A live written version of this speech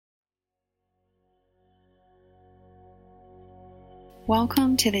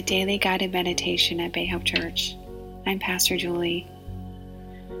Welcome to the Daily Guided Meditation at Bay Hope Church. I'm Pastor Julie.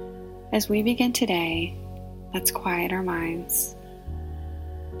 As we begin today, let's quiet our minds,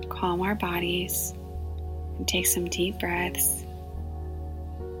 calm our bodies, and take some deep breaths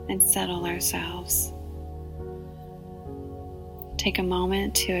and settle ourselves. Take a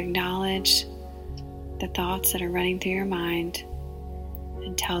moment to acknowledge the thoughts that are running through your mind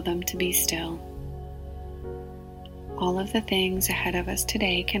and tell them to be still. All of the things ahead of us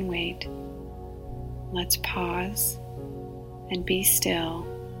today can wait. Let's pause and be still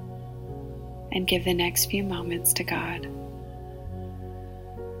and give the next few moments to God.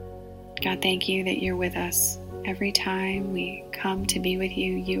 God, thank you that you're with us. Every time we come to be with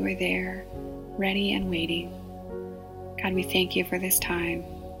you, you are there, ready and waiting. God, we thank you for this time.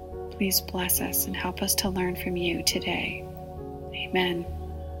 Please bless us and help us to learn from you today. Amen.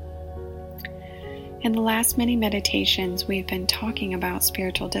 In the last many meditations, we've been talking about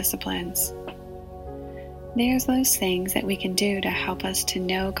spiritual disciplines. There's those things that we can do to help us to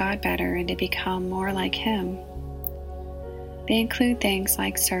know God better and to become more like Him. They include things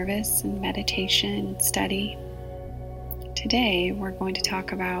like service and meditation and study. Today, we're going to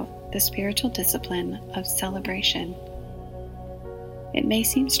talk about the spiritual discipline of celebration. It may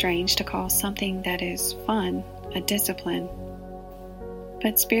seem strange to call something that is fun a discipline,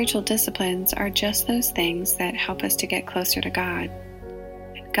 but spiritual disciplines are just those things that help us to get closer to God.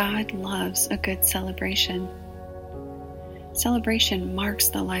 And God loves a good celebration. Celebration marks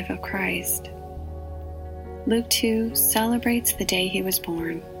the life of Christ. Luke 2 celebrates the day He was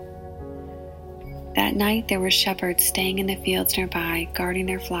born. That night there were shepherds staying in the fields nearby, guarding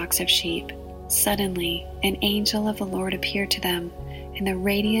their flocks of sheep. Suddenly, an angel of the Lord appeared to them, and the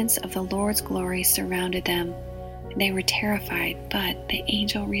radiance of the Lord's glory surrounded them. They were terrified, but the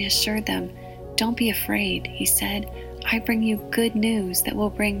angel reassured them. "Don't be afraid," he said. "I bring you good news that will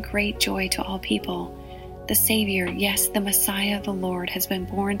bring great joy to all people. The Savior, yes, the Messiah, the Lord, has been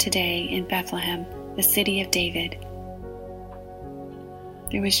born today in Bethlehem, the city of David."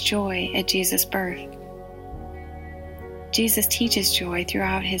 There was joy at Jesus' birth. Jesus teaches joy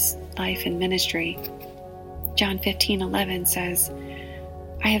throughout His life and ministry. John 15:11 says,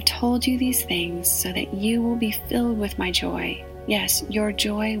 "I have told you these things so that you will be filled with my joy. Yes, your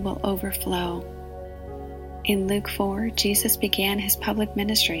joy will overflow." In Luke 4, Jesus began His public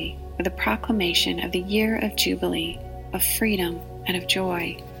ministry with a proclamation of the year of Jubilee, of freedom and of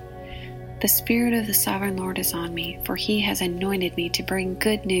joy. "The Spirit of the Sovereign Lord is on me, for He has anointed me to bring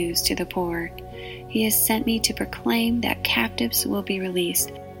good news to the poor. He has sent me to proclaim that captives will be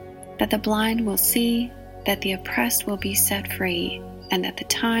released, that the blind will see, that the oppressed will be set free, and that the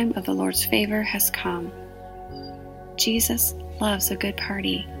time of the Lord's favor has come." Jesus loves a good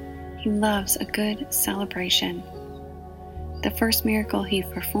party. He loves a good celebration. The first miracle He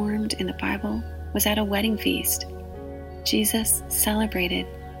performed in the Bible was at a wedding feast. Jesus celebrated.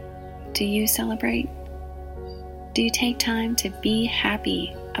 Do you celebrate? Do you take time to be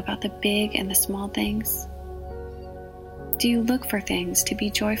happy about the big and the small things? Do you look for things to be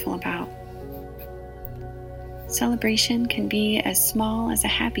joyful about? Celebration can be as small as a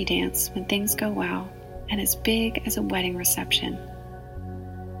happy dance when things go well, and as big as a wedding reception.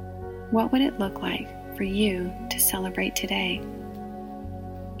 What would it look like for you to celebrate today?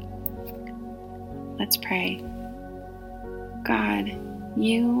 Let's pray. God,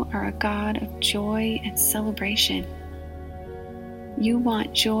 you are a God of joy and celebration. You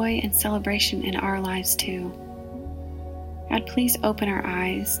want joy and celebration in our lives too. God, please open our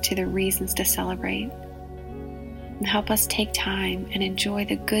eyes to the reasons to celebrate. And help us take time and enjoy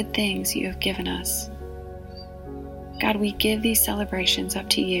the good things you have given us. God, we give these celebrations up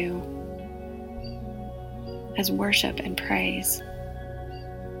to you as worship and praise.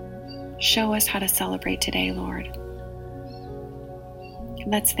 Show us how to celebrate today, Lord.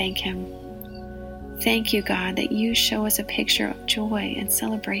 Let's thank Him. Thank you, God, that you show us a picture of joy and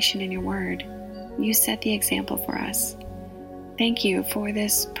celebration in your word. You set the example for us. Thank you for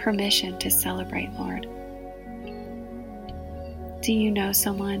this permission to celebrate, Lord. Do you know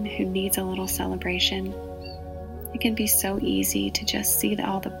someone who needs a little celebration? It can be so easy to just see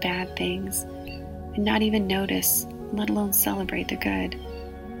all the bad things and not even notice, let alone celebrate the good.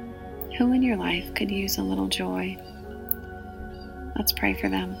 Who in your life could use a little joy? Let's pray for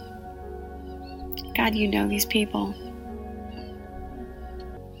them. God, you know these people.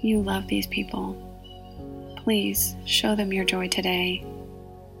 You love these people. Please show them your joy today.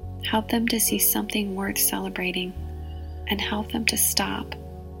 Help them to see something worth celebrating, and help them to stop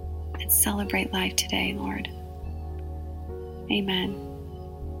and celebrate life today, Lord. Amen.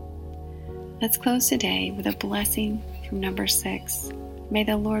 Let's close today with a blessing from Numbers 6. May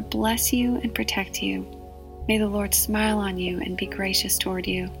the Lord bless you and protect you. May the Lord smile on you and be gracious toward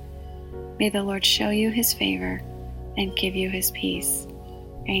you. May the Lord show you his favor and give you his peace.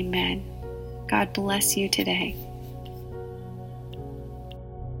 Amen. God bless you today.